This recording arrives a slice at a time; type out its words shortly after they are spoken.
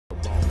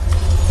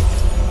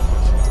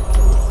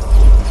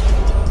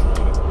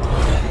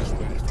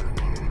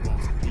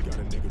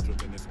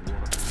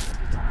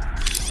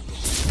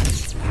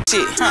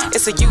shit.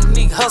 It's a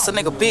unique hustle,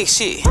 nigga, big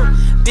shit.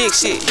 Big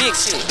shit, big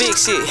shit, big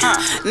shit.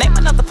 Name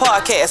another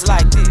podcast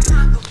like this.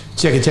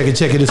 Check it.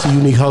 It's a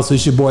unique hustle.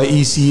 It's your boy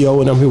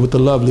ECO, and I'm here with the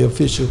lovely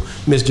official,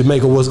 Miss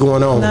Jamaica. What's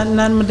going on?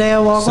 Nothing,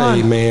 Medea, walk on.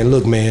 Say, man,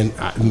 look, man,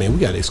 we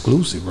got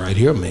exclusive right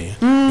here, man.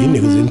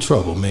 These niggas in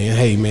trouble, man.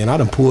 Hey, man, I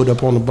done pulled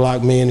up on the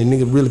block, man, and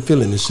niggas really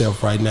feeling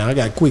himself right now. I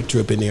got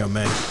Quicktrip in there,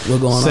 man.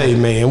 What's going on? Say,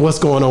 man, what's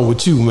going on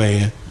with you,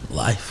 man?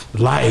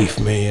 Life,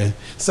 man.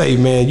 Say,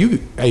 man, you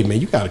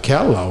got a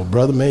catalog,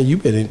 brother, man. You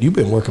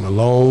been working a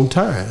long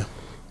time.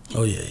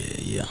 Oh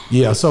yeah.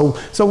 Yeah. So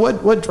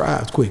what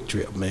drives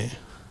Quicktrip, man?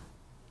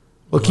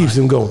 What keeps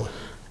him going?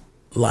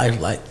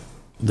 Life, like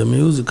the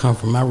music come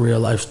from my real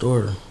life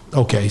story.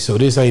 Okay, so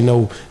this ain't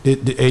no,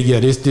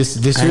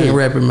 this. I ain't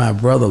rapping my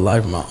brother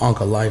life, my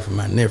uncle life, and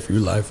my nephew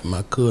life, and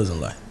my cousin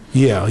life.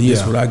 Yeah.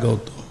 That's what I go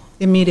through.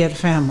 Immediate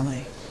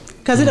family,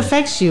 because it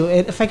affects you.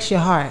 It affects your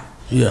heart.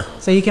 Yeah.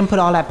 So you can put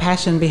all that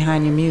passion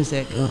behind your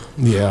music.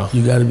 Yeah.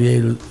 You gotta be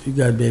able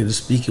to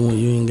speak it when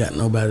you ain't got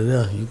nobody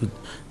there.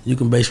 You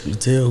can basically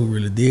tell who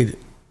really did it.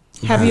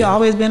 Have you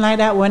always been like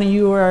that when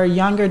you were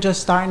younger,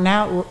 just starting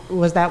out?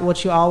 Was that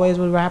what you always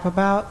would rap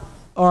about?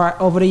 Or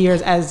over the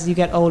years, as you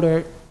get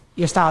older,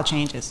 your style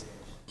changes?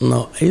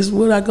 No, it's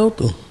what I go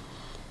through.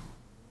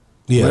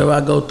 Yeah. Whatever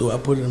I go through, I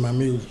put it in my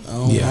music. I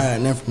don't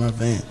hide nothing from my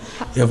fans.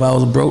 If I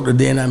was broke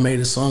today and I made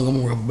a song, I'm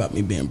gonna rap about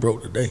me being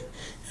broke today.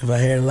 If I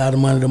had a lot of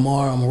money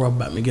tomorrow, I'm gonna rap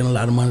about me getting a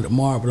lot of money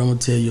tomorrow. But I'm gonna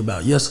tell you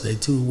about yesterday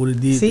too, what it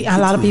did. See, a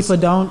lot of people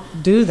don't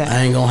do that.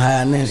 I ain't gonna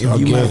hide nothing. If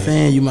you my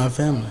fan, you my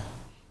family.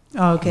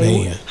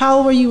 Okay. Man. How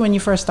old were you when you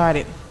first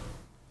started?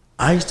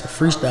 I used to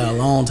freestyle a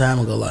long time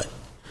ago. Like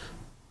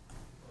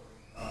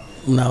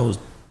when I was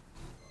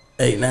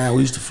 8, 9,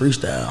 we used to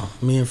freestyle.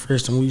 Me and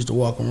Preston, we used to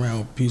walk around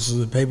with pieces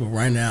of paper,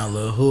 write down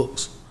little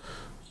hooks.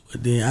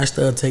 But then I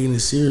started taking it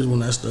serious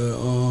when I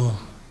started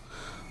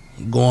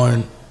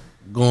going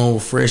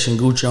with Fresh and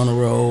Gucci on the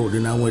road.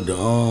 Then I went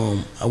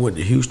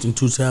to Houston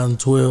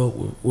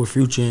 2012 with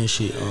Future and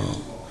shit.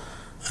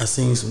 I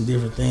seen some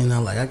different things.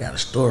 I'm like, I got a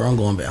story. I'm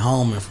going back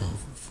home. And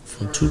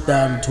from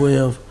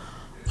 2012,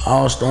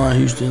 all star in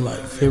Houston, like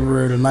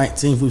February the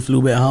 19th, we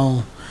flew back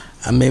home.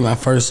 I made my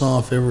first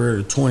song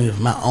February the 20th,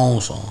 my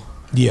own song.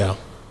 Yeah.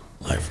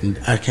 Like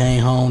I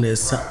came home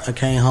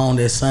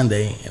that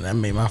Sunday, and I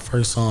made my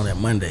first song that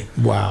Monday.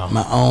 Wow.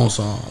 My own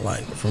song.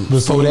 Like from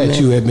before that,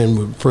 you had been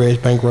with Fresh,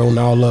 BankRoll, and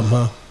all of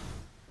them,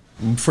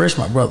 huh? Fresh,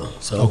 my brother.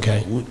 So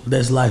okay,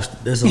 that's life.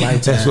 That's a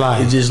lifetime. That's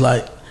life. It's just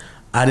like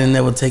I didn't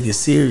never take it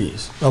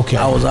serious. Okay.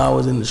 I was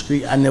always in the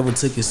street. I never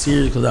took it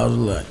serious because I was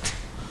like,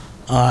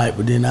 all right.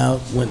 But then I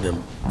went to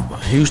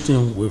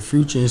Houston with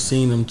Future and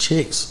seen them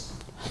chicks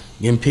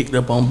getting picked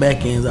up on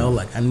back ends. I was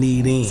like, I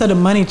need in. So the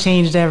money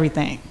changed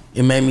everything.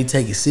 It made me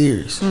take it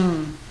serious.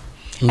 And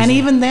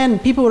even then,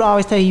 people would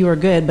always tell you were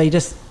good, but you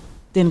just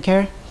didn't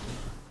care?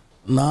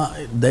 Nah,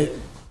 they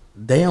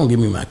don't give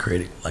me my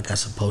credit like I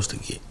supposed to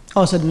get.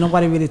 Oh, so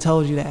nobody really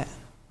told you that?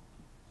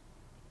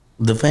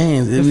 The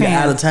fans. If you're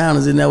out of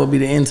towners, it never be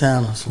the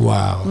in-towners.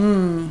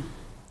 Wow.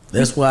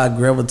 That's why I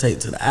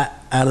gravitate to the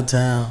out of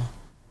town,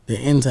 the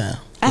in-town.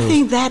 I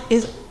think that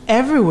is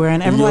everywhere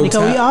and everybody,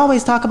 because we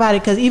always talk about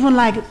it, because even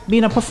like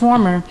being a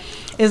performer,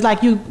 it's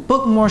like you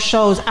book more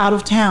shows out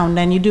of town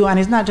than you do, and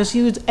it's not just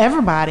you, it's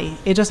everybody.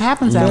 It just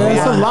happens that way.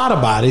 It's a lot of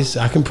bodies,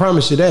 I can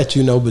promise you that,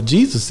 but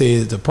Jesus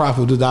says the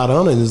prophet without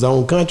honor in his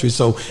own country.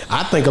 So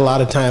I think a lot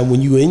of time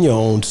when you in your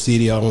own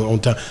city on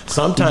time,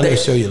 sometimes they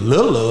show you a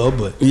little love,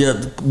 but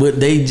but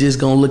they just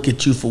gonna look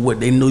at you for what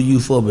they knew you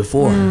for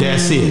before.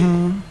 That's it.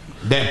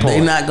 That part.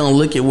 They not gonna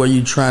look at where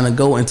you trying to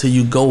go until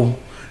you go.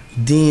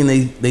 Then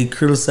they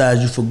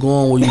criticize you for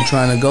going where you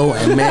trying to go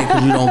and mad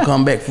because you don't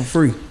come back for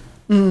free.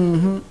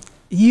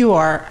 You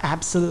are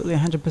absolutely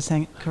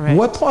 100% correct.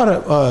 What part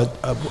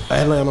of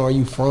Atlanta are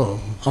you from?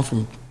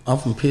 I'm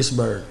from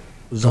Pittsburgh,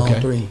 Zone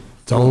 3.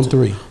 Zone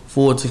 3.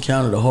 Fulton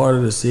County, the heart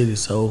of the city.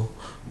 So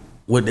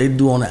what they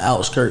do on the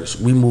outskirts,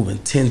 we moving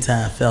 10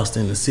 times faster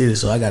in the city.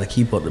 So I got to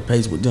keep up the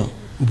pace with them.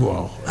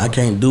 Wow. I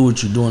can't do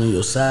what you're doing in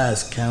your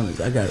size counties.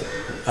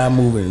 I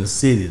move it in the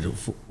city,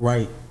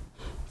 right?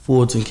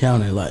 Fulton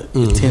County, like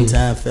 10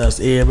 times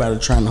faster. Everybody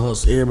trying to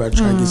hustle. Everybody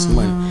trying to get some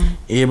money.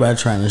 Everybody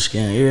trying to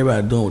scam.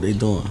 Everybody doing what they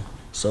doing.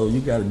 So you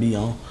got to be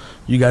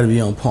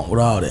on point with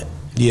all that.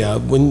 Yeah,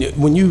 when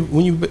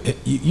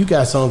you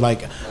got songs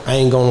like I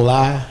Ain't Gonna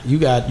Lie, you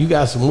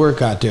got some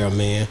work out there,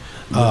 man.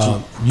 You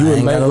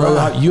and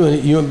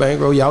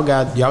BankRoll, y'all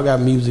got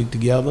music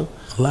together.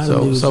 A lot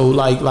of music. So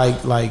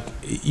like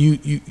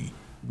you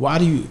why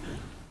do you?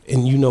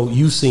 And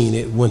you've seen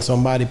it when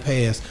somebody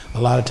passed. A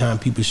lot of time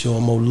people show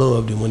them more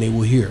love than when they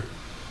were here.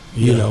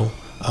 You know,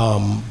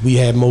 we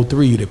had Mo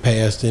 3 that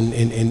passed in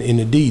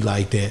the D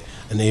like that,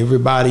 and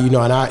everybody,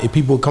 and if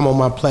people come on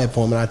my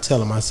platform and I tell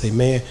them, I say,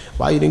 man,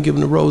 why you didn't give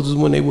them the roses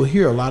when they were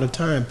here? A lot of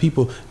time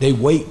people, they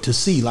wait to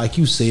see, like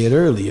you said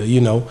earlier. They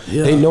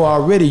know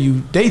already.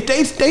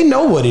 They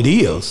know what it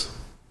is.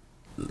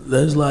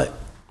 That's like,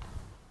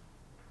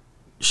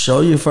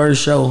 show your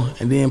first show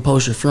and then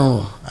post your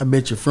funeral. I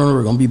bet your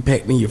funeral gonna be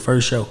packed in your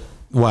first show.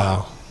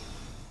 Wow.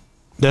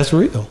 That's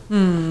real.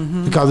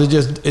 Because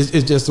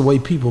it's just the way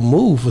people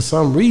move for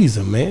some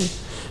reason, man.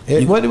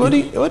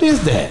 What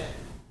is that?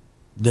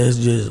 That's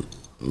just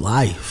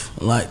life.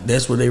 Like,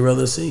 that's what they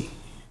rather see.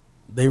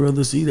 They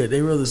rather see that.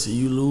 They rather see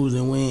you lose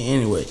and win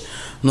anyway. You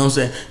know what I'm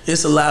saying?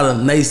 It's a lot of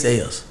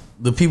naysayers.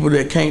 The people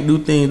that can't do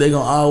things, they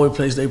gonna always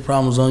place their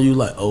problems on you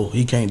like, oh,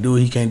 he can't do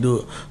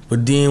it.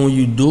 But then when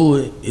you do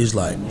it, it's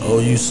like, oh,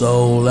 you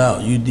sold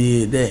out, you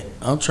did that.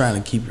 I'm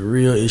trying to keep it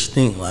real. It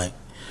stink. Like,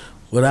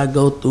 what I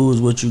go through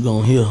is what you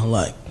gonna hear.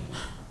 Like,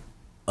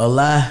 a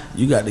lie,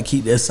 you got to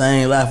keep that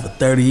same lie for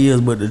 30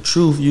 years, but the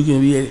truth,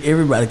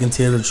 everybody can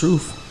tell the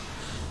truth.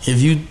 If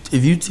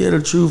you tell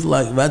the truth,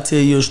 like if I tell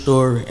you a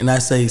story and I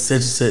say such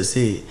and such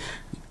said,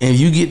 and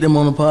you get them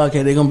on the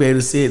podcast, they're gonna be able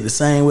to say it the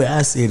same way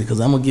I said it, because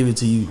I'm gonna give it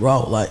to you raw,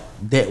 like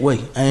that way.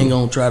 I ain't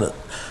gonna try to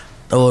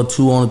throw a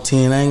 2 on a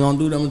 10. I ain't gonna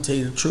do that. I'm gonna tell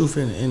you the truth,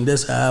 and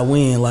that's how I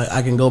win. Like,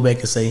 I can go back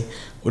and say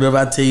whatever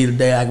I tell you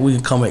today, we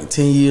can come back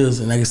 10 years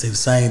and I can say the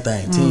same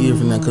thing 10 years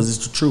from now, because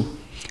it's the truth.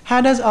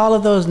 How does all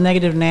of those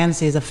negative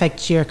Nancy's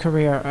affect your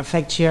career,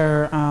 affect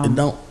your... It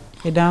don't.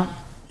 It don't?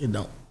 It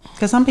don't.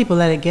 Because some people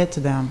let it get to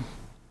them.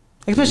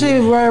 Especially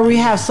where we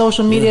have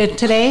social media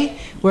today,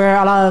 where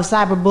a lot of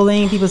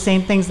cyberbullying, people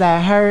saying things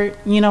that hurt,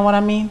 you know what I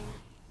mean?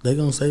 They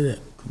gonna say that.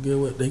 Get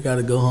what? They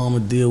gotta go home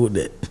and deal with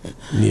that.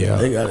 Yeah.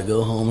 They gotta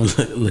go home and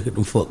look at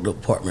them fucked up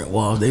apartment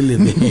walls they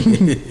live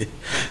in.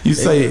 You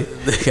say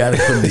they gotta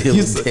go deal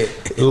with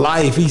that.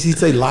 Life. He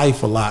say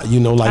life a lot. You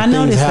know, like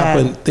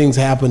things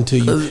happen to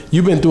you.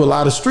 You've been through a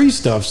lot of street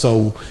stuff,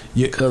 so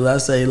because I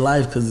say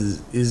life, because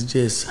it's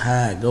just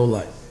how it go.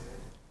 Like,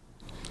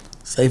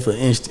 say for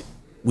instance,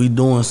 we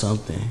doing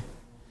something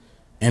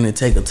and it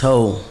take a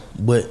toll,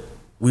 but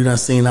we done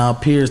seen our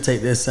peers take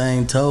that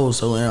same toll.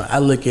 So I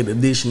look at the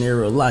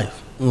dictionary of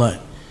life, like,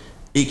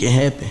 it can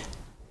happen.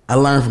 I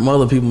learned from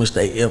other people's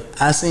mistakes.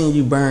 If I seen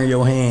you burn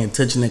your hand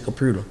touching that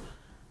computer,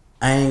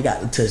 I ain't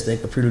got to touch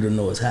that computer to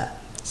know it's hot.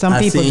 Some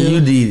people I seen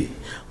you did it,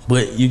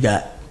 but you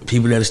got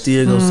people that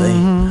still gonna say,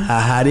 how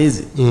hot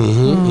is it?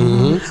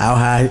 How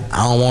high?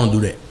 I don't want to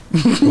do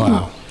that.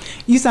 Wow.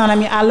 You sound,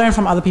 I learned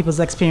from other people's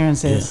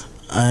experiences. Yeah.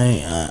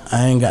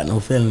 I ain't got no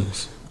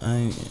feelings.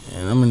 And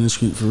I'm in the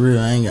street for real.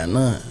 I ain't got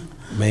none.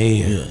 Man.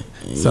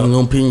 Yeah. So you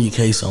gonna pin your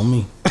case on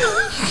me.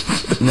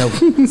 No.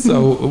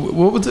 So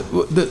what was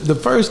the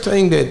first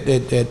thing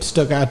that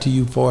stuck out to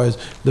you for as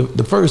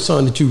the first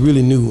song that you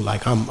really knew,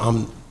 like,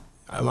 I'm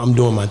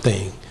doing my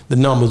thing, the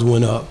numbers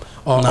went up,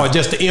 or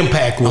just the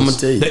impact was, I'm gonna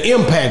tell you, the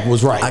impact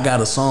was right? I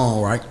got a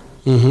song, right?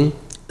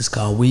 It's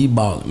called We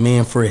Ballin', Me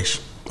and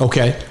Fresh.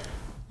 Okay.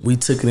 We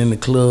took it in the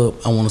club,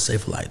 I want to say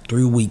for like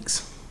 3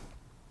 weeks.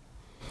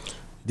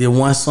 Did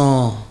one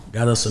song,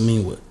 got us a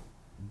mean with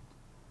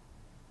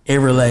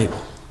every label,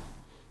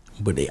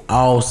 but they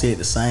all said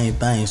the same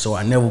thing, so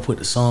I never put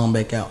the song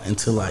back out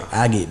until like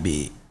I get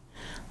big.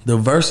 The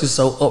verse is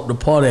so up the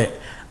par that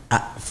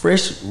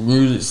Fresh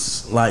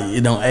music's like,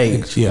 it don't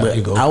age. Yeah,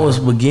 but I was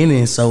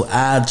beginning, so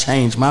I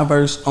changed my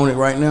verse on it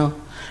right now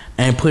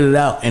and put it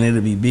out, and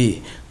it'll be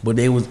big. But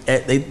this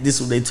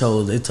is what they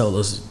told us. They told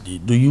us,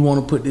 do you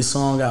want to put this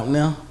song out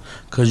now?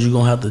 Because you're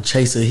going to have to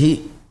chase a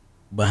hit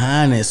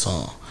behind that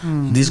song.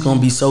 This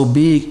gonna be so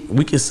big,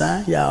 we can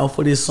sign y'all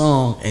for this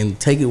song and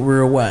take it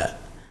worldwide.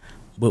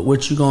 But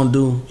what you gonna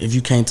do if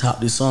you can't top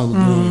this song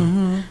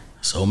again?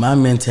 So my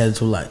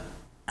mentality was like,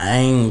 I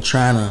ain't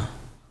trying to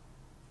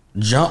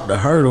jump the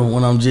hurdle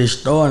when I'm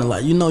just starting.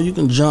 Like, you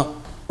can jump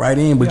right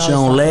in, but you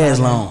don't last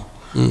long.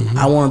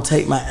 I want to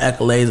take my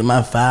accolades and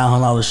my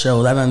 $500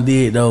 shows. I done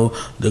did though,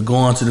 the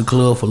going to the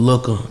club for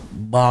liquor,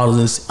 bottles,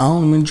 and I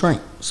don't even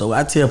drink. So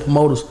I tell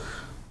promoters,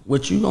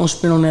 what you gonna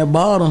spend on that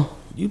bottle?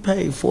 You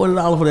paid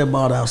 $40 for that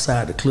bottle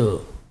outside the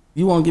club.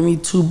 You want to give me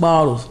 2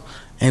 bottles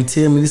and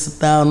tell me this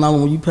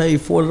 $1,000 when you paid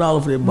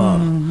 $40 for that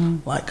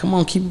bottle? Like, come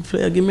on, keep it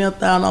player. Give me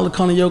 $1,000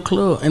 come to your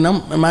club, and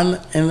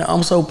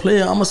I'm so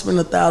player. I'm gonna spend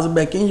 $1,000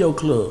 back in your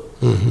club.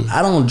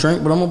 I don't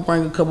drink, but I'm gonna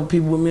bring a couple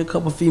people with me, a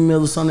couple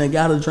females or something that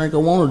got a drink or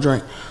want to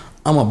drink.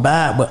 I'm gonna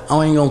buy it, but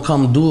I ain't gonna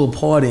come do a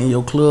party in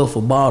your club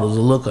for bottles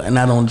of liquor and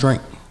I don't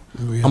drink.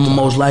 I'm gonna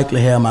most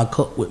likely have my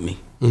cup with me.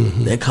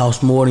 That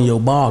costs more than your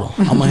bottle.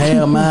 I'm gonna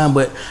have mine,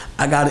 but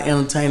I gotta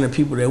entertain the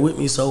people that with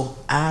me, so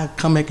I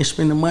come back and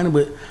spend the money,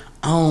 but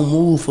I don't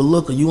move for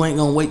liquor. You ain't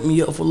gonna wake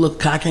me up for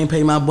liquor. I can't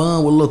pay my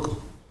bond with liquor.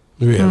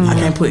 I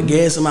can't put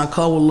gas in my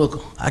car with liquor.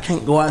 I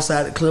can't go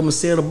outside the club and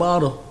sell the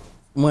bottle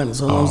money.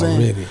 So what I'm saying,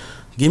 really?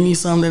 Give me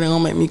something that ain't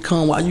gonna make me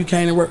come. Why you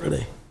came to work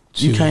today?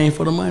 You came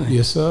for the money.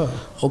 Yes, sir.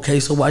 Okay,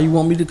 so why you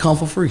want me to come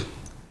for free?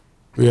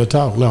 Real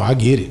talk. No, I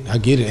get it,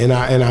 and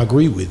I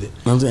agree with it. You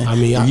know what I'm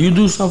saying? If you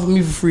do something for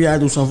me for free, I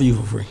do something for you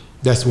for free.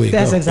 That's the way it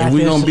goes. Exactly.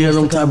 If we gonna build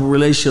them type of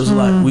relationships,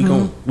 like we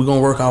gonna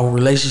work our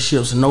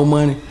relationships and no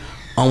money,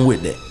 I'm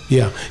with that.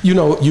 Yeah,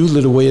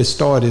 usually the way it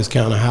started is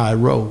kind of how it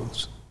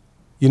rolls.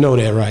 You know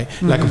that, right?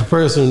 Like a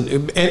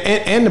person,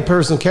 and the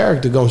person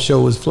character gonna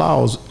show his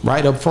flaws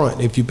right up front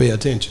if you pay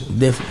attention.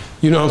 Definitely.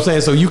 You know what I'm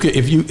saying? So you can,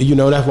 if you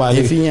know, that's why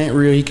if he ain't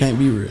real, he can't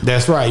be real.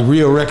 That's right.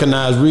 Real,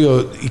 recognize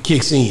real, it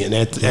kicks in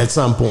at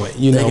some point.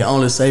 You know, they can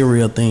only say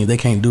real things. They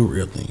can't do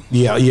real things.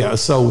 Yeah.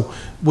 So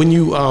when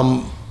you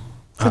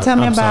so tell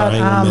me about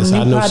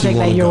new project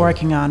that you're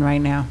working on right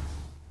now.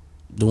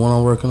 The one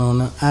I'm working on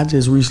now. I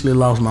just recently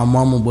lost my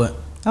mama, but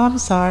I'm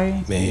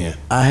sorry, man.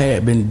 I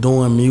had been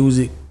doing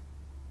music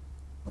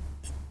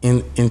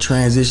in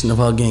transition of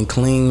her getting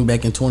clean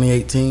back in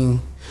 2018.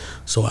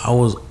 So I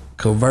was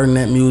converting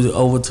that music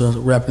over to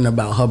rapping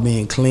about her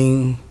being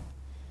clean.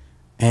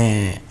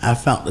 And I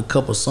found a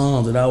couple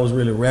songs that I was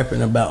really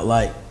rapping about,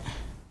 like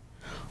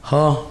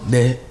her,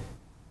 that,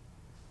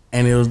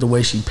 and it was the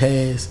way she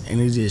passed,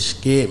 and it just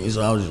scared me.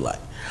 So I was just like,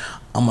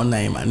 I'm gonna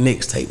name my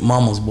next tape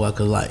Mama's Boy,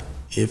 cause like,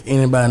 if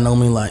anybody know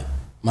me, like,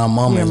 my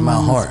mama is my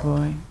heart.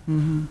 Boy.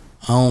 Mm-hmm.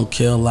 I don't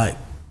care, like,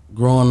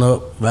 growing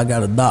up, if I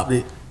got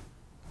adopted,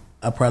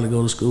 I probably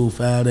go to school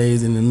 5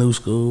 days in the new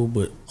school,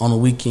 but on the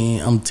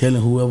weekend, I'm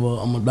telling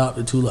whoever I'm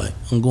adopted to, like,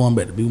 I'm going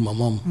back to be with my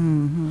mama.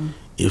 Mm-hmm.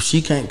 If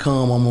she can't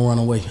come, I'm gonna run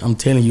away. I'm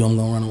telling you, I'm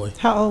gonna run away.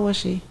 How old was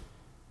she?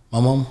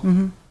 My mama?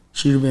 Mm-hmm.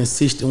 She'd have been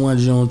 61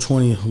 June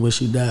 20th, where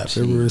she died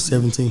February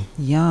 17th.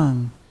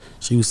 Young.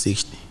 She was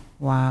 60.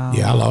 Wow.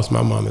 Yeah, I lost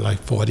my mom at like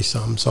 40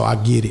 something, so I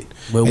get it.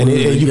 But and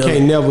you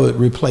can't never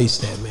replace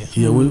that, man.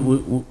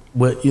 Yeah,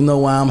 but you know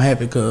why I'm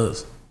happy?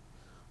 Because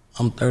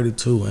I'm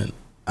 32 and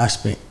I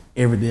spent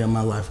every day of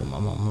my life with my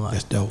mom. Like,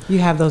 that's dope. You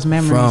have those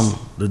memories. From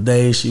the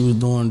day she was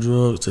doing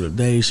drugs to the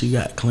day she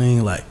got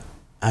clean, like,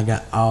 I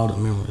got all the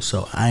memories.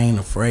 So I ain't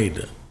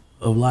afraid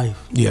of life.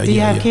 Yeah. Do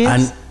you have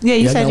kids?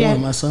 You said I got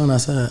one. My son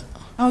outside.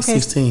 Okay.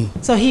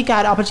 16. So he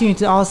got opportunity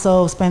to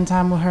also spend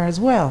time with her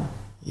as well.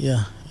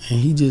 Yeah.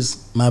 And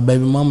my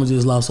baby mama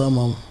just lost her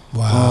mama.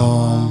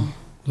 Wow.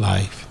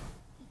 Life.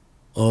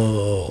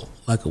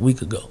 Like a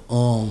week ago.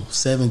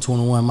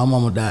 7/21. My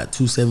mama died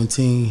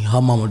 2/17.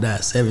 Her mama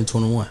died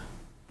 7/21.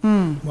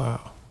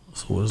 Wow.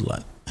 So it's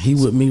like, he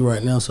with me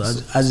right now. So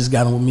I just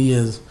got him with me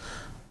as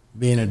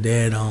being a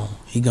dad.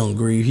 He gonna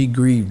grieve. He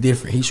grieved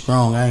different. He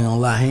strong. I ain't gonna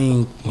lie.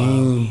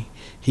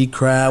 He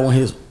cried when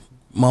his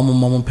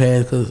mama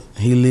passed, because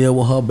he lived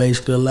with her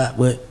basically a lot,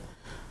 but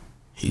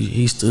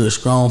he stood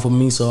strong for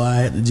me. So I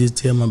had to just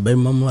tell my baby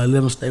mama, like,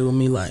 let him stay with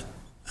me. Like,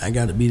 I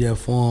got to be there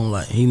for him.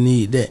 Like, he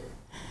need that.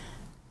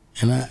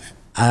 And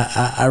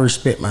I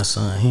respect my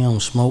son. He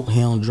don't smoke. He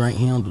don't drink.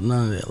 He don't do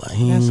none of that. Like,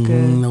 he ain't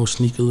no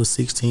sneaky little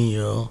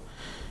 16-year-old.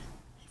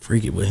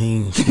 Freaky, but he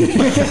ain't sneaky. He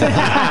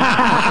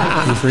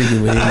freaky,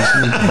 but he ain't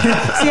sneaky.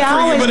 See,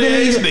 I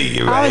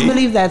always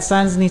believe that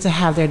sons need to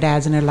have their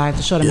dads in their life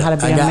to show them how to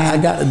be a man.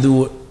 I got to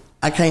do it.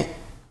 I can't,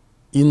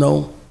 I'm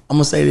going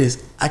to say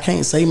this. I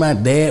can't say my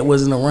dad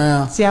wasn't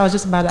around. See, I was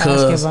just about to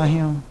ask you about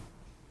him.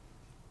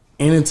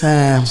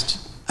 Anytime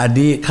I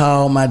did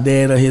call my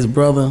dad or his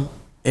brother,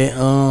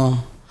 and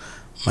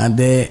my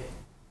dad,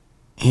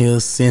 he'll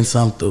send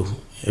something through.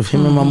 If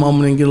him and my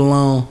mama didn't get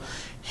along,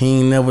 he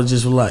ain't never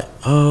just like,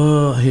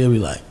 he'll be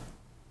like,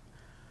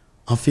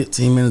 I'm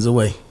 15 minutes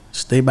away.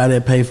 Stay by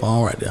that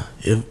payphone right there.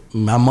 If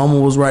my mama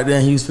was right there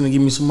and he was finna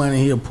give me some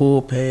money, he'll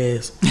pull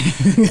past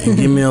and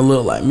give me a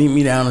look, like, meet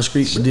me down the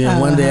street. But then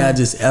one day I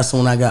just asked him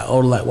when I got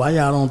older, like, why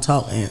y'all don't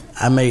talk? And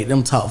I made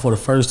them talk for the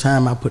first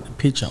time. I put the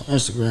picture on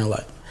Instagram,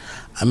 like,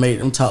 I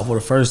made them talk for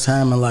the first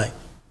time in like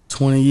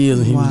 20 years.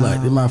 And he was like,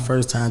 this is my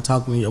first time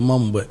talking to your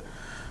mama. But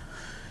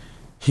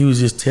he was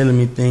just telling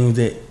me things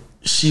that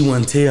she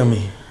wouldn't tell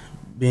me.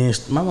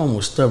 My mama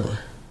was stubborn.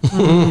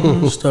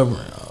 Stubborn.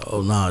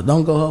 Oh, no,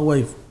 don't go her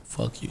way.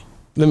 Fuck you.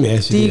 Let me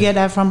ask you. Do you get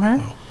that from her?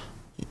 Oh.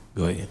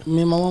 Go ahead.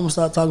 Me and my mama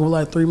started talking for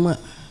like 3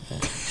 months.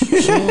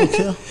 She don't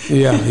care.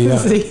 Yeah.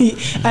 See,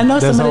 I know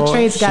some of the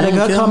traits gotta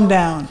come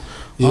down.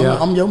 Yeah.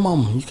 I'm your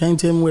mama. You can't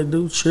tell me what to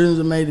do.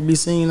 Children are made to be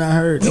seen. I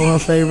heard. That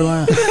was her favorite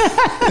line.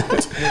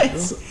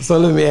 So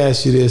let me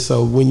ask you this.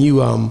 So when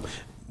you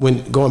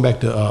when going back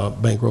to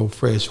BankRoll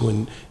Fresh,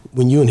 when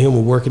you and him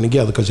were working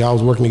together, because y'all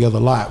was working together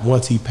a lot.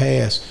 Once he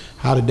passed,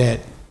 how did that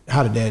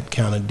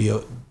kind of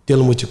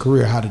dealing with your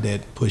career? How did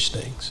that push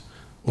things,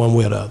 one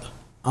way or the other?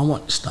 I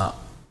want to stop.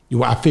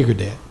 I figured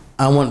that.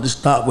 I wanted to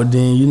stop, but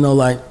then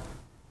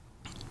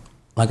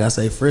like I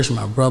say, Fresh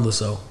my brother,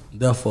 so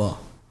therefore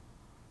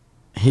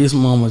his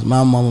mama is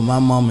my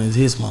mama is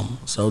his mama.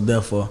 So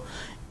therefore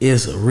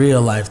it's a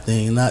real life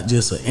thing, not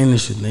just an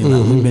industry thing.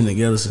 Like, we've been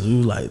together since we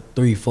was like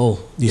 3, 4.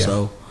 Yeah.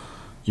 So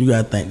you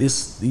gotta think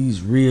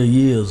these real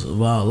years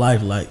of our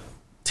life, like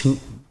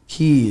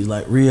kids,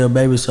 like real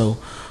babies. So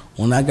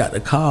when I got the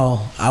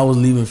call, I was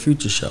leaving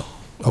Future show.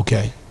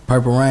 Okay.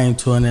 Purple Rain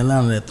tour in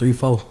Atlanta at 3,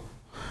 4.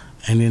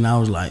 And then I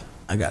was like,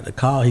 I got the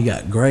call, he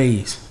got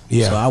grades.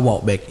 Yeah. So I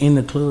walked back in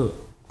the club.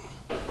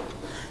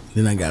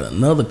 Then I got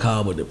another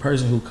call, but the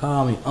person who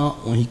called me,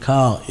 when he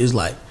called, is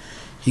like,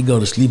 he go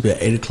to sleep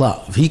at 8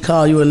 o'clock. If he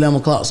call you at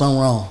 11 o'clock, something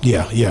wrong.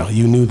 Yeah,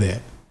 you knew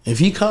that. If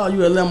he called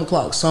you at 11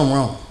 o'clock, something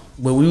wrong.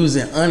 But we was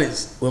in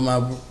Onyx with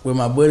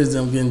my buddies,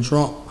 them getting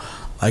drunk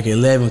like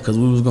 11, because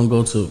we was gonna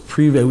go to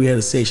Privé. We had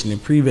a section in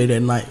Privé that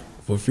night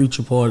for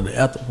future party, the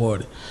after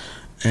party,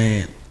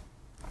 and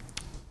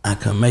I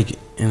couldn't make it.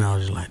 And I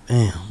was just like,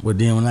 damn. But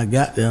then when I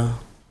got there,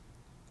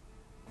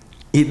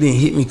 it didn't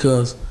hit me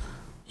because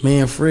me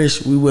and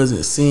Fresh, we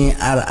wasn't seeing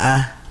eye to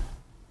eye.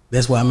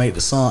 That's why I made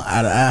the song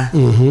Eye to Eye.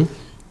 Mm-hmm.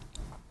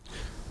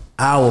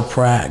 Our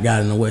pride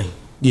got in the way.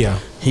 Yeah.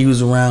 He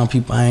was around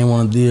people I ain't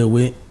want to deal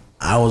with.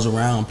 I was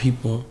around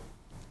people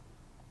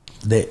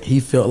that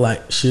he felt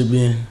like should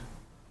be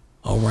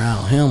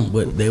around him,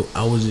 but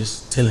I was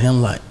just telling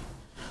him like,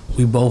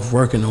 we both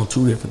working on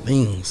two different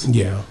things.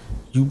 Yeah.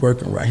 You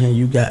working right here,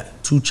 you got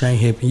 2 Chainz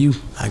helping you,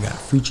 I got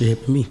Future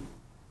helping me.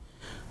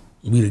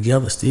 We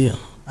together still.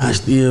 I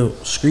still,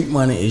 Street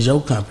Money is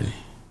your company.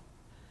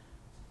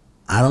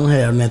 I don't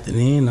have nothing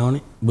in on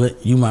it,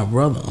 but you my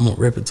brother, I'm gonna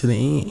rep it to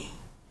the end.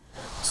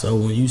 So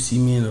when you see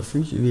me in the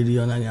Future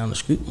video and I got on the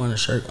Street Money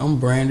shirt, I'm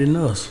branding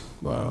us.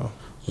 Wow.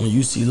 When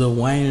you see Lil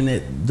Wayne in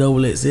that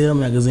XXL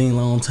magazine a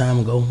long time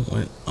ago,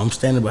 when I'm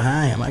standing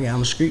behind him, I got on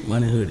the Street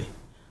Money hoodie.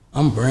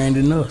 I'm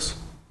branding us.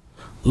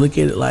 Look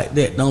at it like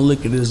that. Don't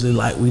look at it as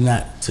like we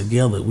not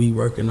together. We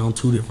working on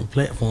 2 different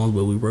platforms,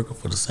 but we working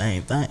for the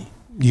same thing.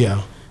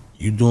 Yeah.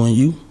 You doing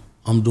you,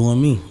 I'm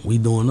doing me. We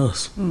doing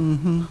us.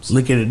 Mm-hmm.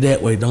 Look at it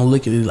that way. Don't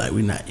look at it like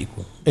we not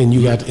equal. And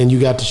you got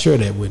to share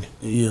that with him.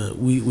 Yeah,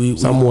 we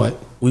somewhat.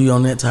 We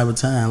on that type of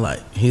time.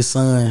 Like his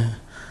son,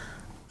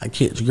 I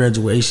catch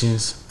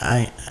graduations.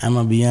 I'm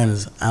gonna be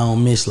honest. I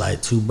don't miss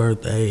like 2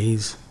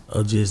 birthdays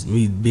or just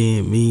me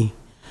being me,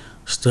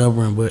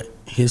 stubborn. But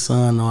his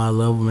son know I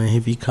love him, and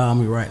if he called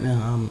me right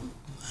now,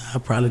 I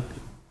probably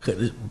cut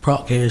the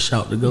podcast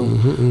shop to go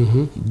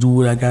do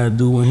what I gotta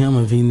do with him.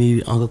 If he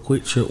needed Uncle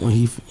Quicktrip when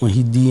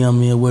he DM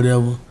me or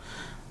whatever,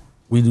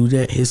 we do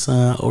that. His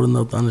son old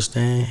enough to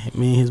understand.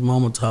 Me and his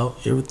mama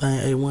talk. Everything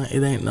A1.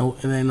 It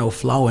ain't no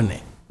flaw in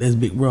that. That's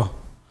big bro.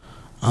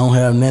 I don't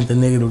have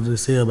nothing negative to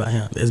say about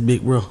him. That's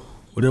big bro.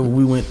 Whatever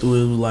we went through,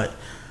 it was like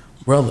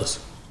brothers.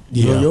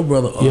 You know your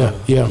brother.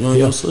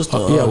 Your sister. A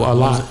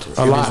lot.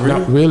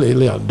 Not really.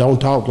 Don't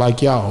talk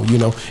like y'all. You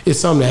know, it's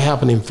something that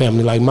happened in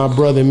family. Like my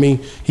brother and me,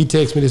 he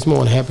texted me this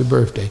morning, happy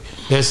birthday.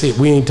 That's it.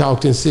 We ain't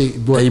talked in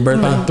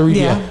about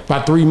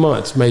 3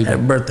 months maybe.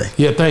 Happy birthday.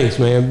 Yeah, thanks,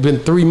 man. Been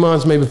 3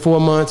 months, maybe 4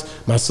 months.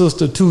 My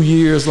sister, 2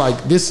 years.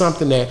 Like this,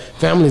 something that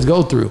families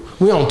go through.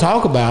 We don't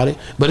talk about it,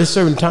 but there's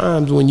certain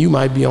times when you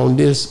might be on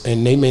this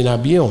and they may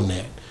not be on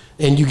that.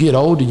 And you get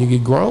older, you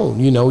get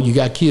grown. You know, you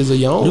got kids of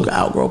your own. You can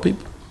outgrow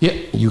people. Yeah,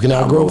 you can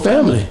outgrow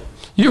family.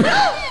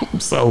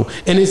 So,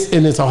 and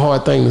it's a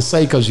hard thing to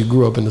say because you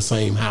grew up in the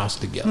same house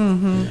together.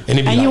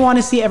 Mm-hmm. And you want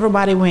to see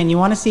everybody win. You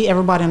want to see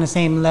everybody on the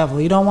same level.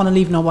 You don't want to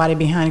leave nobody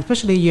behind,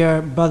 especially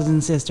your brothers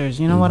and sisters.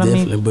 You know what I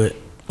mean? Definitely, but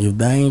if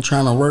they ain't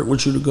trying to work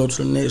with you to go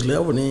to the next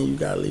level, then you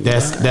got to leave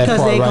that part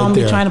because they're going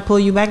to be trying to pull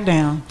you back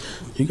down.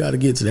 You got to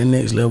get to that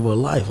next level of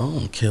life. I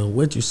don't care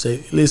what you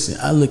say. Listen,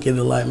 I look at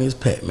it like Miss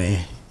Pat,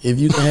 man. If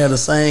you can have the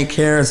same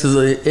characters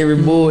as every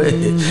boy,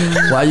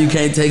 why you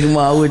can't take them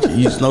all with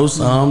you? You know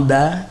some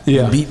die,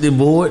 beat the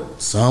board,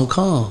 some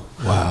come.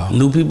 Wow.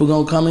 New people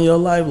gonna come in your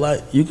life.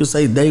 Like you can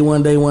say day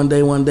one.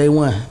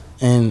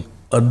 And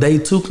a day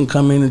 2 can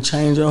come in and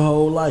change your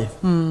whole life.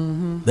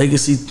 Mm-hmm. They can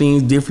see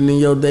things different than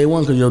your day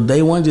 1 because your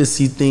day 1 just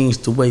see things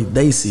the way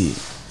they see it.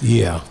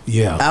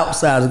 Yeah.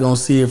 Outsiders gonna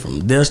see it from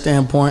their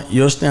standpoint,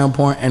 your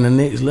standpoint, and the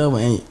next level.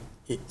 And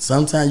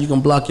sometimes you can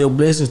block your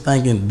blessings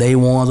thinking day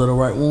 1s are the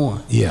right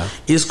one. Yeah.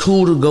 It's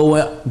cool to go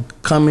out,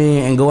 come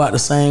in and go out the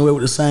same way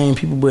with the same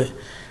people, but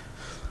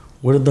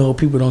what if the whole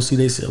people don't see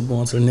themselves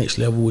going to the next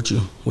level with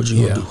you? What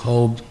you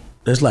gonna do?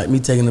 That's like me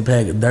taking a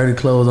pack of dirty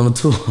clothes on a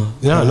tour.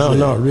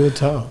 No, real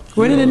talk.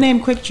 Where did the name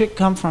Quicktrip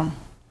come from?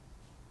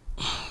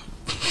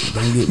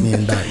 Don't get me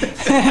indicted.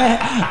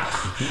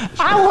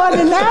 I want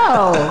to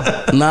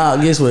know. Nah,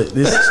 guess what?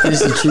 This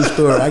is a true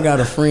story. I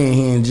got a friend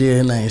here in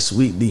jail named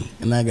Sweet D,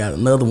 and I got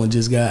another one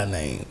just got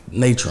named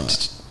Natron.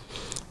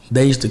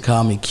 They used to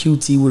call me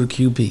QT with a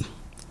QP,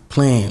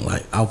 playing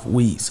like off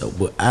weed. So,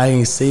 but I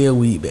ain't sell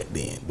weed back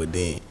then. But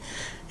then,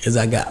 as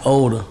I got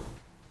older,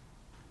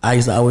 I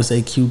used to always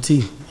say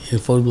QT,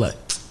 and folks be like,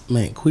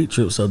 man,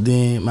 Quicktrip. So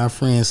then my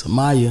friend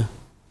Shamariah,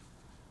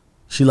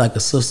 she like a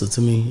sister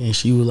to me, and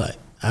she was like,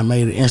 I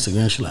made an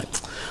Instagram. She like,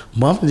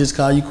 I'm gonna just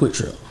call you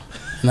Quicktrip.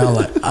 And I was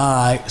like, all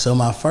right. So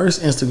my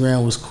first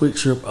Instagram was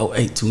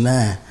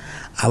Quicktrip0829.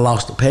 I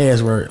lost the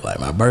password, like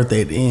my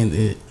birthday at the end.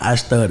 And I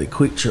started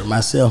Quicktrip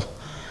myself.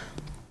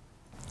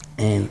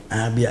 And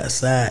I'd be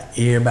outside,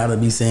 everybody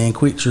be saying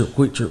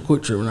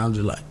Quicktrip. And I'm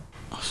just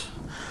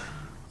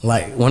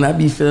like when I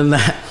be filling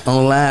out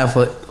online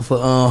for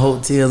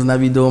hotels and I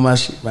be doing my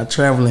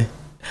traveling,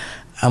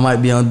 I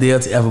might be on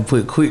Delta if I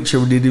put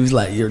Quicktrip. It was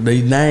like your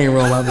name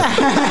wrong.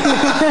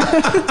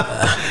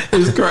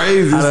 It's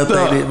crazy. I don't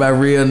think that my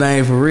real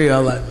name for real.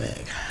 I'm like, man,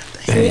 God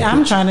See,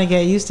 I'm trying to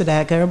get used to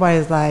that because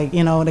everybody's like,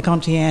 you know, they come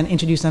to you and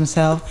introduce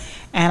themselves,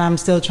 and I'm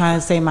still trying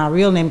to say my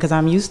real name because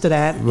I'm used to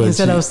that. But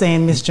instead of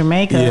saying Miss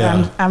Jamaica,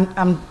 Yeah.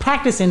 I'm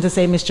practicing to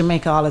say Miss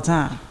Jamaica all the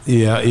time.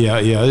 Yeah.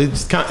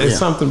 It's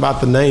something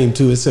about the name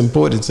too. It's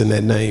importance in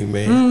that name,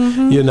 man.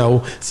 Mm-hmm. You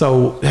know.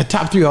 So,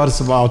 top 3 artists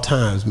of all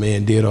times,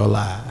 man, dead or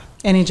alive.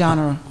 Any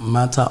genre.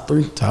 My top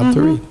 3. Top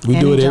 3. We Any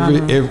do it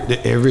genre.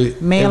 every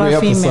Male or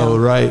episode, female.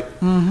 right?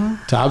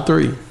 Top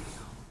 3.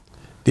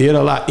 Dead or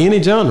alive,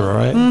 any genre,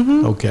 right?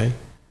 Okay.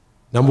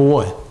 Number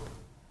 1.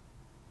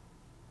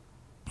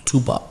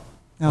 Tupac.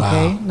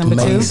 Okay. Wow. Number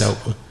 2.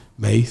 Dope.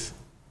 Mace.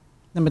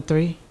 Number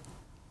 3.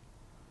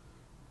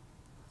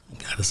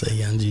 Gotta say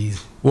Young Jeezy.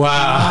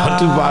 Wow.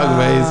 Tupac,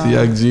 Mace,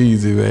 Young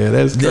Jeezy, man.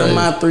 That's They're great.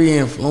 my 3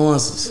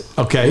 influences.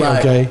 Okay. Like,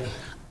 Okay.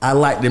 I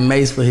like the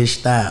Mace for his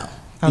style.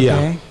 Okay.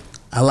 Yeah.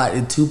 I like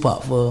the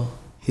Tupac for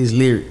his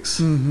lyrics.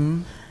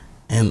 And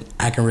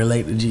I can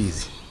relate to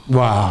Jeezy.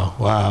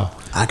 Wow.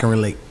 I can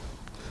relate.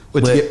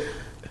 But But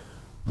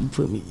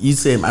you- you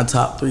said my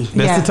top 3. that's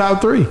Yeah. the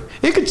top 3.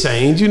 It could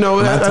change, you know.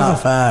 My that's top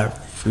 5,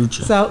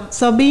 Future.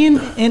 So being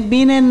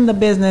in the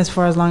business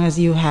for as long as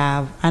you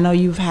have, I know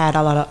you've had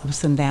a lot of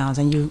ups and downs,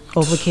 and you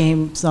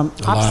overcame some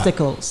lot.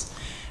 obstacles.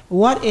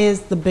 What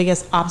is the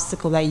biggest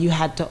obstacle that you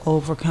had to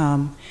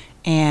overcome,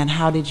 and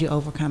how did you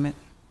overcome it?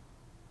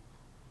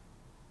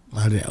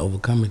 I didn't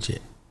overcome it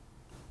yet.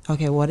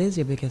 Okay, what is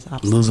your biggest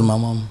obstacle? Losing my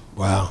mama.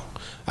 Wow.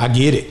 I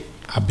get it.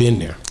 I've been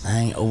there. I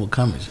ain't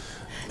overcome it.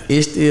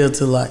 It's still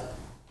to like,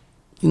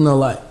 you know,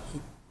 like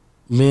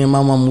me and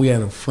my mama, we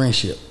had a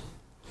friendship.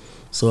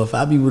 So if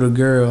I be with a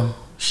girl,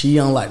 she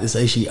don't like to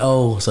say she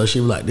old, so she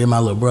be like, they're my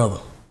little brother.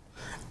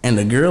 And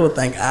the girl would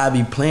think I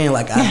be playing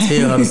like I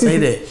tell her to say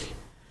that.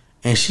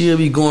 And she'll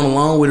be going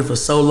along with it for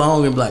so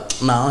long and be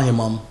like, nah, I don't hear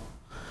mama.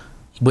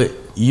 But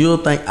you'll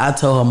think I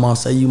told her, mom,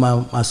 say you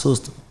my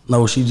sister.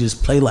 No, she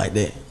just play like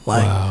that.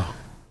 Like, Wow.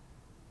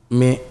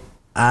 man,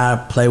 I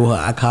play with her.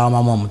 I call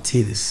my mama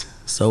titties.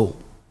 So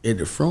at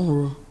the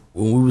funeral,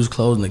 when we was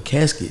closing the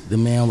casket, the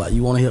man was like,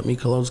 you want to help me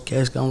close the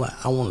casket? I'm like,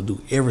 I want to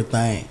do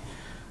everything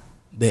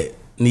that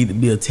need to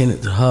be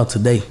attended to her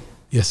today.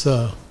 Yes,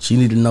 sir. She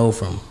need to know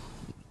from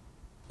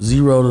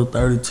 0 to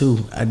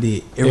 32, I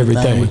did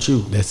everything with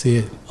you. That's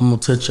it. I'm gonna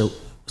touch your.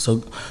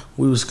 So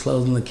we was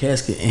closing the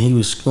casket and he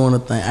was screwing the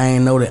thing. I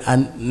ain't know that.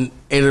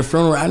 At the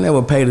funeral, I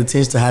never paid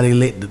attention to how they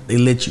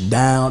let you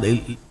down.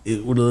 With a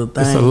little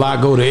thing. It's a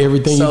lot go to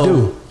everything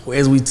you do.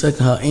 As we took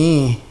her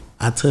in,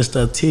 I touched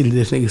her titty.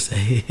 This nigga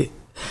said,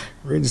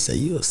 Reggie said,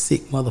 you a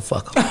sick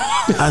motherfucker.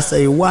 I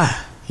say, why?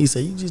 He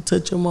said, you just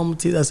touched your mama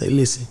titty. I say,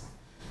 listen,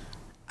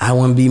 I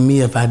wouldn't be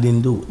me if I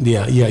didn't do it.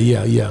 Yeah.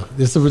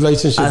 This is a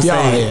relationship I y'all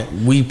say,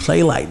 had. we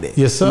play like that.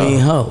 Yes, sir. Me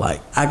and her,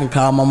 like, I can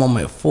call my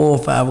mama at 4 or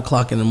 5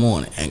 o'clock in the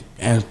morning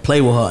and play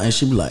with her, and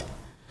she be like,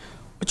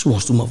 what you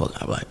want to do, motherfucker?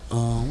 I be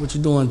like, what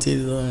you doing,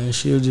 titty? And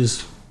she'll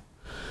just,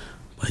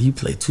 but you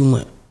play too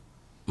much.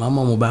 My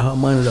mama about her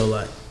money, though,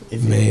 like,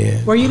 if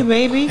Man. Were you the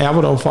baby?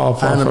 Apple don't fall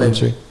far I'm the from the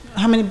baby. tree.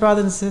 How many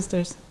brothers and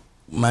sisters?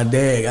 my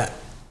dad got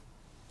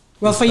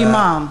Well, for your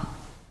mom.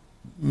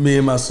 me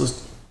and my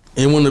sister.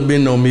 It wouldn't have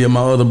been no me and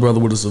my other brother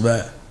would have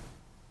survived.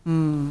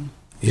 Yeah.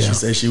 She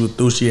said she was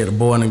through. She had a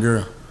boy and a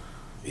girl.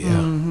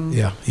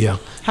 Yeah.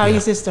 How your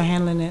sister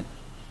handling it?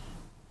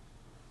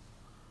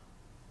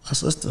 My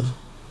sister,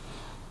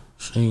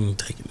 she ain't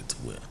taking it too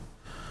well.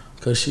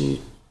 Cause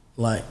she,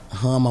 like,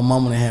 her and my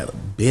mama, they had the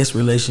best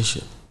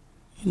relationship.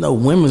 You know,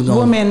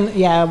 women,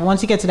 Yeah,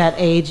 once you get to that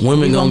age,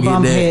 women you gonna get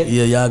bump that. head.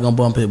 Yeah, y'all gonna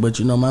bump it. But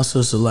you know, my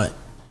sister, like,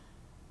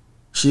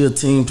 she a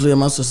team player.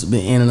 My sister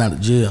been in and out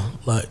of jail.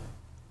 Like,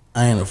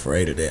 I ain't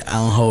afraid of that. I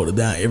don't hold her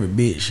down every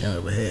bitch she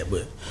ever had.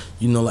 But,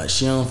 you know, like,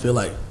 she don't feel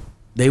like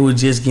they were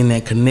just getting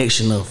that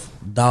connection of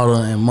daughter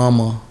and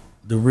mama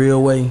the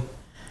real way.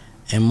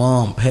 And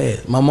mom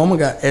passed. My mama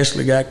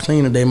actually got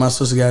clean today. My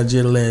sister got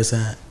jail the last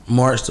time.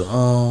 March the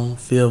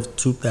 5th,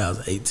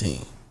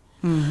 2018.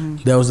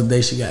 That was the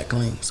day she got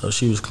clean. So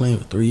she was clean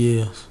for 3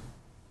 years.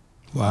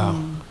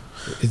 Wow.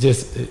 It's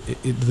just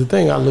the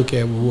thing I look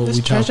at with what Just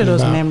we talking treasure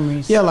those about.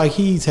 memories. Yeah, like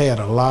he's had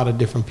a lot of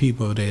different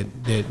people that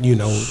you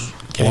know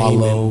came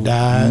Wallow, and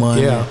died.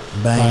 Money, yeah,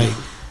 Bank.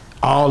 like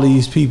all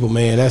these people,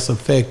 man. That's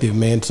effective,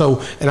 man.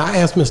 So, and I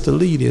asked Mr.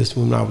 Lee this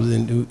when I was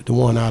in the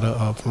one out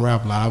of from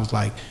Rap Lot. I was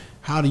like,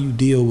 how do you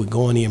deal with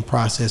going in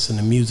processing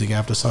the music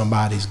after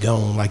somebody's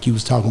gone? Like you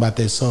was talking about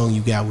that song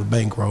you got with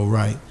BankRoll,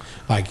 right?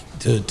 Like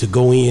to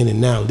go in and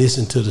now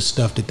listen to the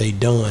stuff that they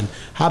done.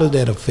 How did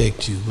that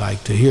affect you?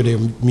 Like to hear their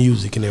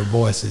music and their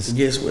voices.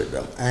 Guess what,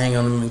 though? I ain't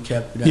gonna even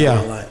cap you down. Yeah.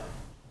 Like,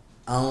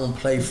 I don't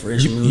play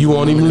fresh You music.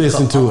 won't even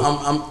listen to it.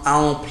 I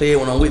don't play it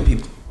when I'm with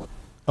people.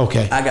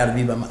 Okay, I gotta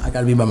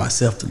be by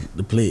myself to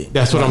play it.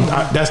 that's what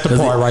that's the 'Cause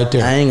part right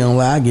there. I ain't gonna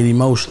lie, I get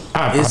emotional.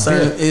 I bet.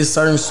 It's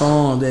certain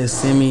songs that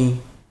send me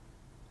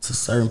to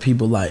certain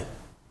people, like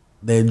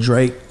that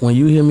Drake. When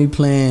you hear me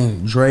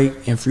playing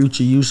Drake and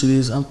Future used to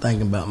this, I'm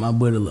thinking about my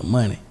buddy Lil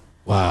Money.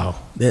 Wow.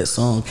 That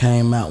song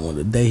came out on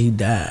the day he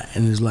died,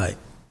 and it's like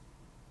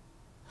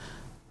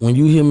when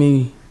you hear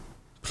me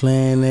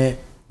playing that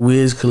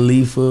Wiz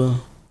Khalifa,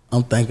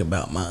 I'm thinking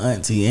about my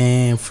auntie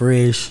Ann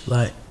Fresh.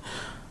 Like,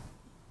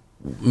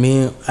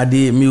 I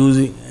did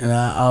music, and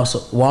I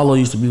also, Wallow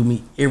used to be with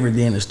me every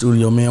day in the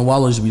studio, man.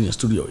 Wallow used to be in the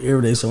studio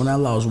every day. So when I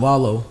lost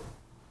Wallow,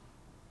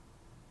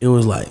 it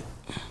was like,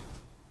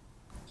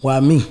 why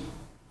me?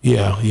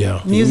 Yeah,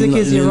 yeah. Music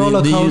is your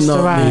roller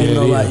coaster ride.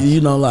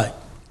 Like,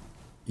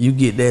 you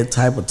get that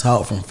type of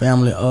talk from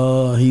family.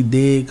 He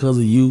dead because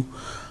of you.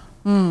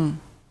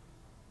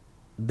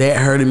 That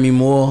hurted me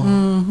more.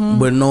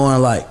 But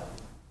knowing like,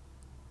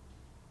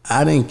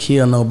 I didn't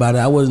kill nobody.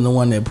 I wasn't the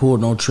one that pulled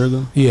no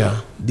trigger.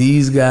 Yeah.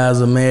 These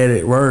guys are mad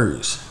at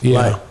words. Yeah.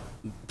 Like,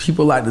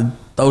 people like to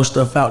throw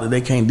stuff out that they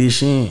can't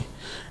dish in.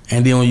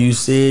 And then when you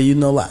say,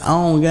 like, I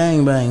don't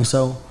gang bang,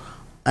 so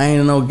I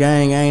ain't in no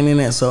gang, I ain't in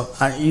that. So,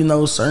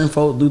 certain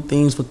folk do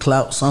things for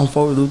clout, some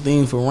folk do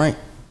things for rank.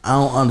 I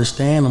don't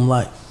understand them.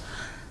 Like,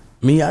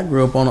 me, I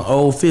grew up on an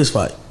old fist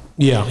fight.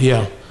 Yeah,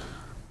 yeah.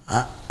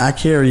 I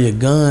carry a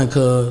gun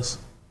because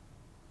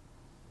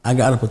I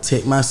gotta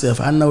protect myself.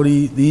 I know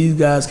these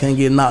guys can't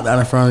get knocked out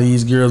in front of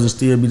these girls and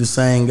still be the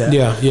same guy.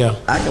 Yeah, yeah.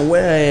 I can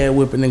wear an ass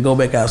whipping and go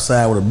back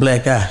outside with a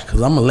black eye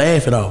because I'm gonna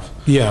laugh it off.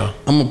 Yeah.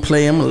 I'm gonna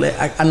play.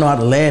 I know how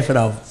to laugh it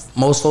off.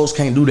 Most folks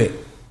can't do that.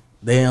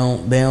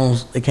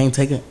 They can't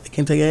take an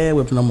ass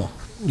whipping no more.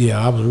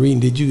 Yeah, I was reading.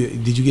 Did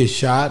you get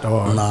shot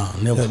or nah?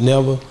 Never.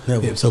 Never.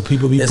 Yeah, so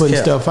people be putting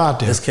stuff out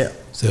there. That's kept.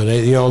 So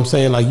they, you know what I'm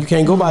saying? Like, you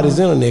can't go by this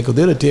internet because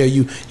they'll tell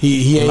you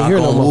he ain't here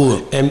no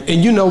more. And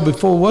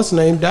before what's his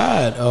name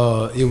died,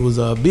 it was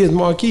Biz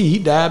Marquis. He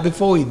died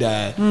before he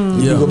died.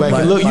 You go back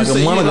and look,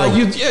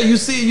 you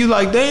see, you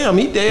like, damn,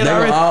 he dead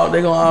already.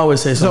 They gonna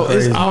always say something. So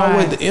crazy. It's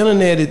always the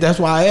internet. That's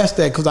why I asked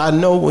that, because I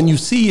know when you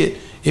see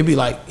it, it be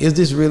like, is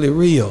this really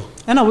real?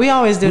 I know we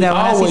always do that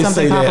when I see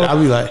something pop up.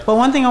 I'll be like, but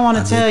one thing I want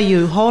to tell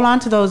you, hold on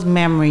to those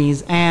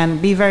memories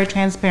and be very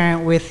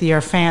transparent with your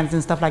fans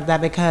and stuff like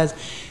that, because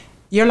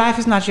your life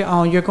is not your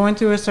own. You're going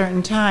through a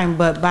certain time,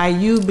 but by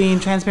you being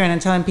transparent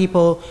and telling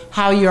people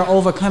how you're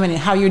overcoming it,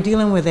 how you're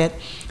dealing with it,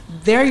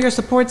 they're your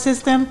support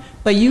system,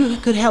 but you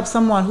could help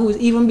someone who is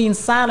even being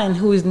silent,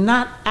 who is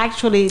not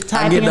actually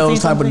typing. I get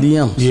those type of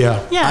DMs.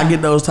 Yeah. I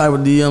get those type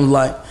of DMs,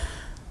 like,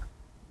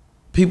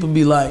 people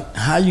be like,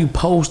 how you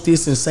post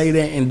this and say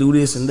that and do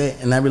this and that?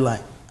 And I be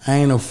like, I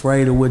ain't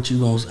afraid of what you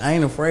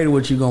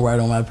gonna write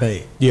on my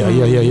page. Yeah.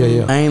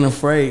 I ain't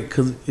afraid,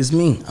 because it's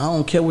me. I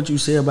don't care what you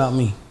say about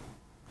me.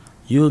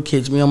 You'll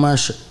catch me on my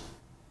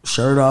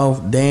shirt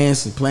off,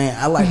 dancing, playing.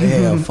 I like to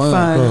have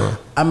fun.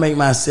 I make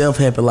myself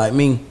happy. Like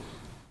me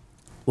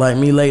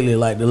lately,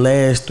 like the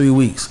last 3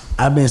 weeks,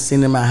 I've been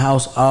sitting in my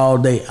house all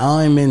day.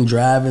 I ain't been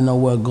driving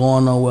nowhere,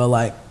 going nowhere,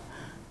 like,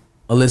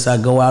 unless I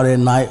go out at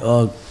night,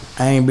 or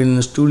I ain't been in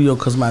the studio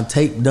because my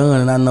tape done,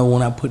 and I know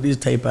when I put this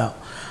tape out,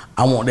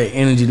 I want that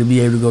energy to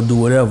be able to go do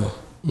whatever.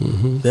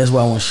 That's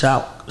why when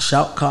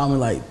Shout called me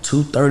like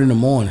 2:30 in the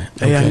morning,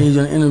 hey, I need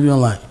you in an interview,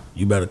 I'm like,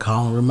 you better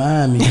call and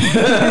remind me.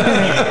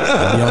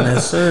 I'll be on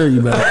that, sir.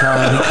 You better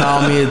call. He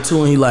called me at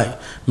 2 and he like,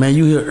 man,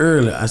 you here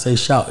early. I say,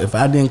 Shout, if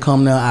I didn't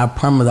come now, I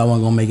promise I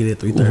wasn't gonna make it at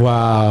 3:30.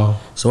 Wow.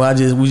 So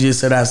we just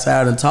sat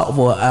outside and talked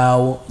for an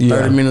hour,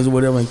 30 minutes or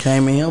whatever, and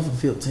came in here for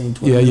 15,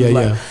 20 minutes.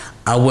 Like,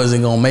 I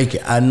wasn't gonna make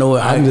it. I know it.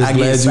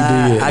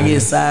 I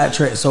get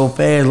sidetracked so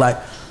fast, like,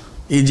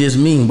 it's just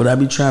me, but I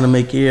be trying to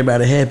make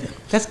everybody happy.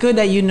 That's good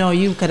that you know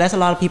you, because that's a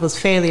lot of people's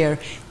failure.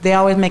 They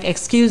always make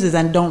excuses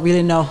and don't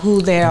really know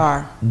who they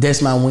are.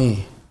 That's my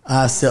win.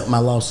 I accept my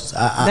losses.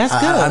 That's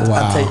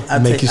good. I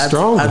make you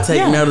stronger. I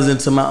take matters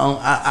into my own.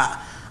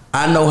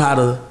 I know how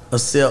to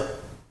accept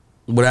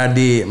what I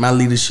did, my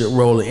leadership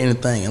role in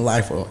anything in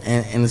life,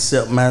 and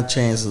accept my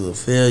chances of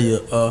failure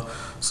or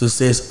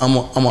success. I'm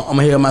gonna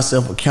hold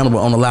myself accountable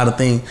on a lot of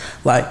things.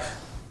 Like,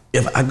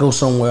 if I go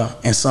somewhere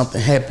and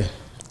something happen,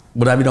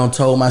 but I be done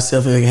told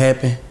myself if it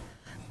happen,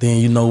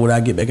 then when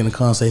I get back in the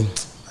car and say,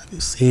 I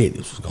just said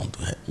this was gonna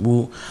happen.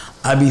 Well,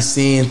 I be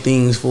seeing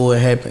things before it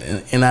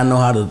happen, and I know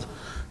how to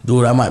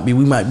do it.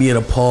 We might be at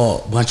a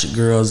park, bunch of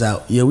girls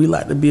out. Yeah, we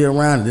like to be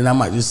around it. Then I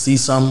might just see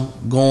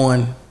something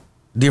going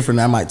different.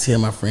 I might tell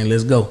my friend,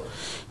 let's go.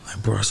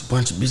 Like, bro, it's a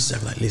bunch of bitches.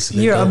 I'm like, listen,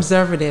 you're an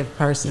observative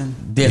person.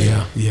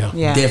 Definitely.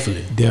 Yeah.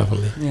 Definitely.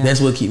 Yeah. That's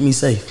what keep me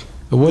safe.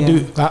 But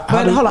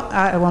hold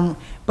on.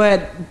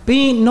 But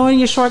knowing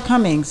your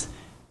shortcomings,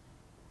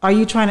 are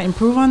you trying to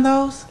improve on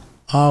those?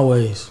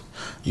 Always.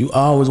 You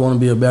always want to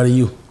be a better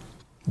you.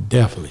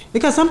 Definitely.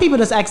 Because some people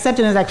just accept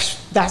it and like,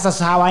 that's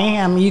just how I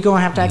am. You're going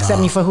to have to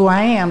accept me for who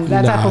I am.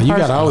 That type of person. You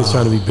got to always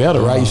try to be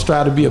better, right? You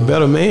strive to be a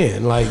better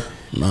man. Like,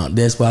 no,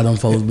 that's why them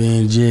folks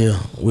be in jail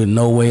with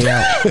no way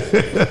out.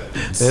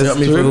 Accept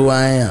me for who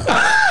I am.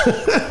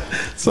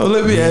 So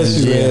let me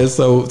ask you, man.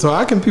 So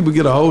how can people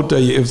get a hold of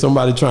you if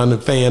somebody trying to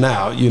fan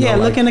out?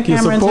 Look in the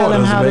camera and tell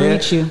them how to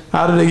reach you.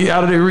 How do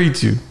they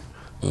reach you?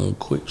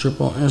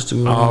 Quicktrip on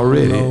Instagram.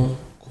 Already.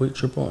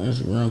 Quicktrip on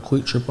Instagram.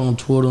 Quicktrip on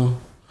Twitter.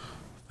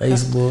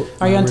 Facebook.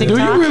 Are you on TikTok?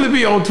 Do you really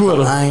be on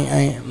Twitter?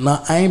 I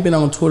ain't been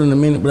on Twitter in a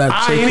minute, but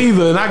I ain't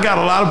either, and I got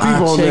a lot of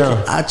people on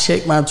there. I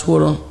check my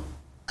Twitter.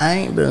 I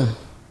ain't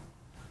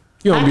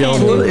You don't be on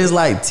Twitter there. is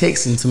like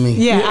texting to me.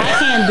 Yeah, I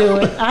can't do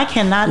it. I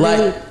cannot do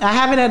it. I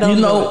have it at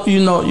home.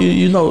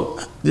 You know,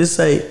 just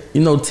say,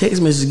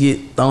 text messages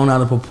get thrown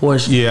out of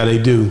proportion. Yeah, they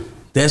do.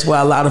 That's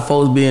why a lot of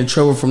folks be in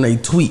trouble from their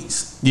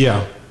tweets.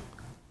 Yeah.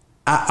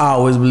 I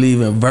always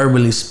believe in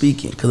verbally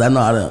speaking because I know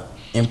how to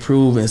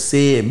improve and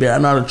say it better. I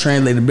know how to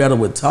translate it better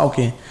with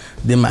talking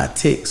than my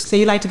text. So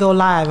you like to go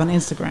live on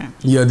Instagram?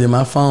 Yeah, then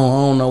my phone,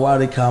 I don't know why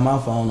they call my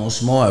phone no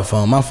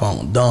smartphone. My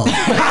phone dumb.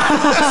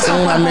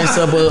 Soon I mess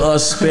up a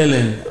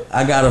spelling.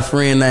 I got a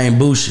friend named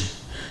Bushi.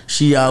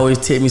 She always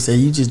text me, say,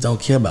 you just don't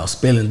care about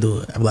spelling, do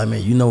it. I'm like,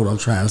 man, you know what I'm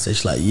trying to say.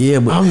 She's like, yeah,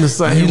 but I'm the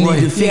same you way.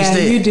 need to fix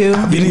that. You do.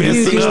 I be You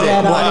messing do up.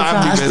 that all Boy, the I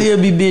time. I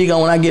still be big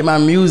on when I get my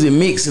music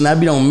mixed and I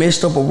be done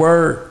messed up a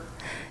word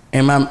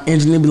and my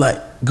engineer be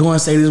like, go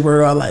and say this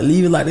word, or I like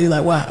leave it like this.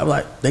 Like, why? I'm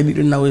like, they need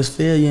to know it's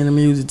failure in the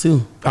music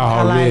too.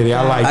 Already,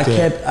 I like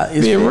that.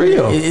 It's being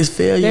real. It's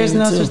failure. There's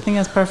in it no too. such thing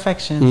as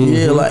perfection.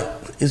 Yeah, like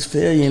it's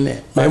failure in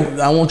that. Like,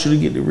 I want you to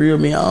get the real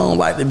me. I don't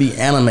like to be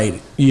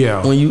animated.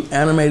 Yeah. When you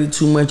animated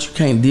too much, you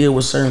can't deal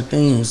with certain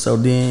things. So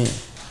then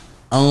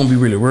I don't be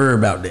really worried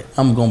about that.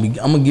 I'm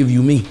gonna give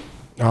you me.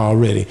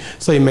 Already.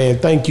 Say, man,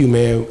 thank you,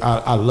 man.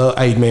 I love,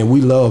 hey, man, we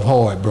love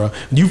hard, bro.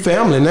 You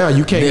family now.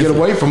 You can't get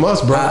away from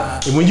us, bro.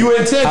 And when you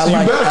in Texas, you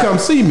better come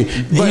see me.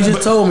 But, you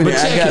just told me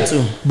that. I got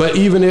to. But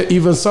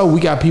even so, we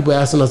got people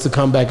asking us to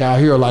come back out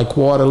here like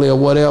quarterly or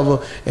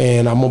whatever.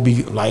 And I'm going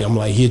to be like,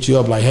 hit you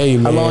up like, hey,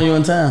 man. How long you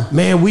in town?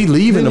 Man, we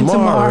leaving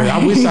tomorrow.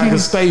 I wish I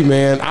could stay,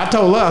 man. I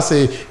told her, I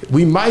said,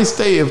 we might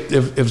stay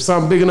if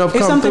something big enough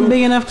comes through. If something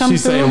big enough comes through.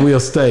 She's saying we'll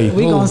stay.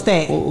 We going to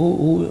stay.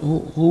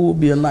 Who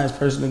would be a nice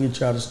person to get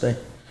y'all to stay?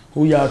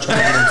 Who y'all trying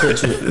to get in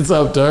touch with? It's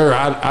up to her.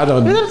 I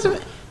don't.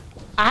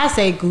 I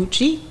say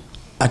Gucci.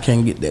 I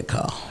can't get that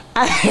call.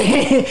 I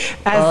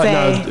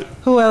say,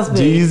 who else?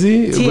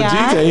 Jeezy. But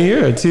Jeezy ain't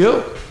here.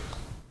 Tip.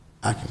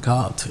 I can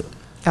call Tip.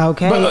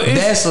 Okay. But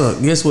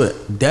guess what?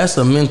 That's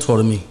a mentor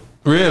to me.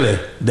 Really?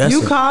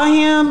 You call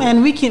him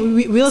and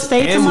we'll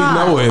stay and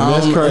tomorrow. We know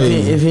him. That's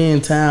crazy. If he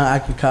in town, I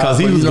can call. Because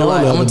he was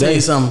going I'm gonna tell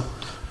you something.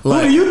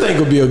 Who do you think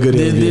would be a good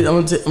interview?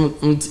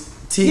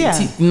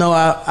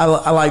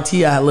 I like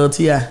T.I. I love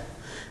T.I.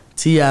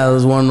 T.I.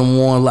 is one of them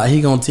ones, like,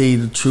 he gonna tell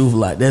you the truth.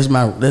 Like, that's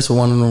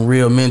one of them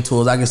real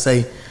mentors. I can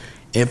say,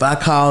 if I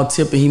call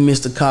Tip and he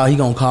missed a call, he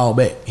gonna call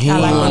back. I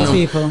like those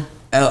people.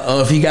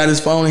 If he got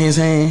his phone in his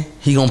hand,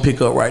 he gonna pick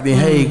up right then.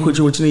 Hey,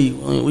 Quicktrip, what you need?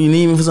 You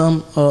need me for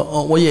something?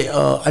 I need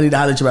to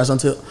holler at you about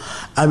something.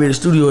 I'll be at the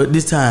studio at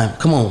this time.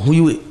 Come on, who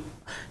you with?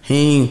 He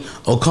ain't,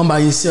 come by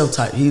yourself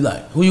type. He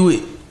like, who you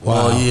with?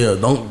 Wow. Oh yeah,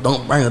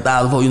 don't bring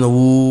 1,000 folks.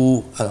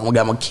 Ooh, I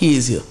got my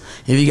kids here.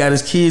 If he got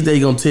his kids there,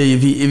 he gonna tell you.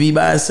 If he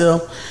by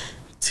himself,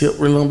 Tip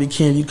really gonna be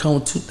king. You come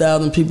with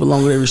 2,000 people,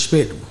 longer they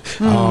respect him.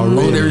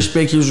 Longer they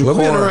respect you.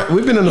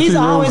 We've been in a few rooms together. He's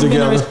always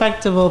been a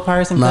respectable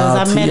person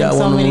because I've met him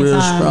so many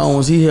times. Strong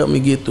ones. He helped me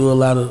get through a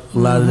lot of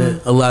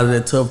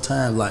that tough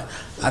time. Like,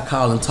 I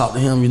call and talk to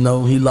him. He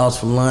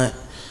lost for lunch.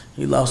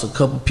 He lost a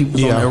couple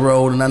people on that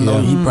road, and I know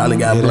he probably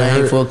got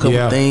blamed for a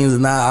couple things.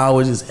 And I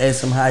always just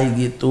asked him how he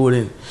get through it,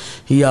 and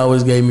he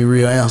always gave me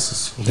real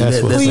answers.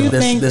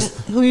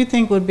 Who you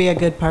think would be a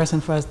good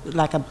person for us,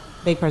 like a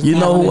big person? You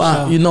know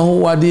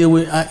who I deal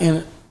with? I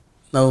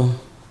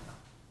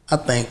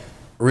think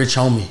Rich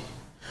Homie.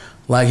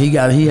 Like, he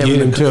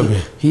having a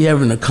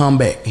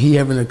comeback. He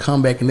having a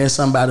comeback, and that's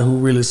somebody who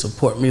really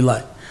support me.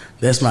 Like,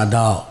 that's my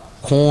dog.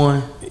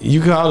 Quan. You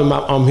call him,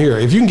 I'm here.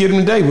 If you can get him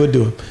today, we'll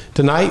do it.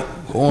 Tonight,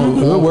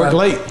 we'll work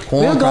late.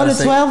 We'll go to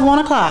 12, 1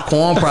 o'clock.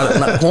 Quan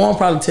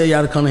probably tell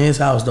y'all to come to his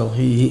house, though.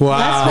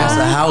 Wow. That's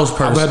a house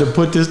person. I'm about to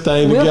put this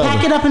thing together. We'll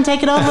pack it up and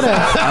take it over there.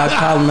 I'll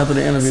call him after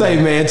the interview. Say,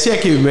 man,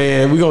 check it,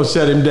 man. We're going to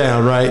shut him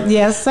down, right?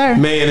 Yes, sir.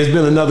 Man, it's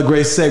been another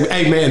great segment.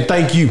 Hey, man,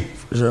 thank you.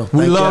 For sure.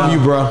 We love you,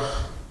 bro.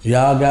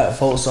 Y'all got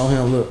folks on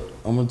him. Look,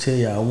 I'm going to tell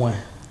y'all one.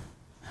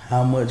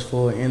 How much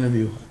for an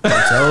interview?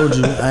 I told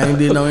you, I ain't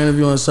did no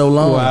interview in so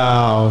long.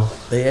 Wow.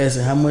 They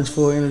asking how much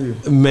for an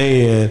interview?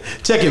 Man,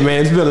 check it,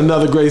 man. It's been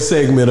another great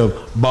segment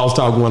of Boss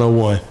Talk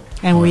 101.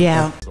 And we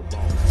out.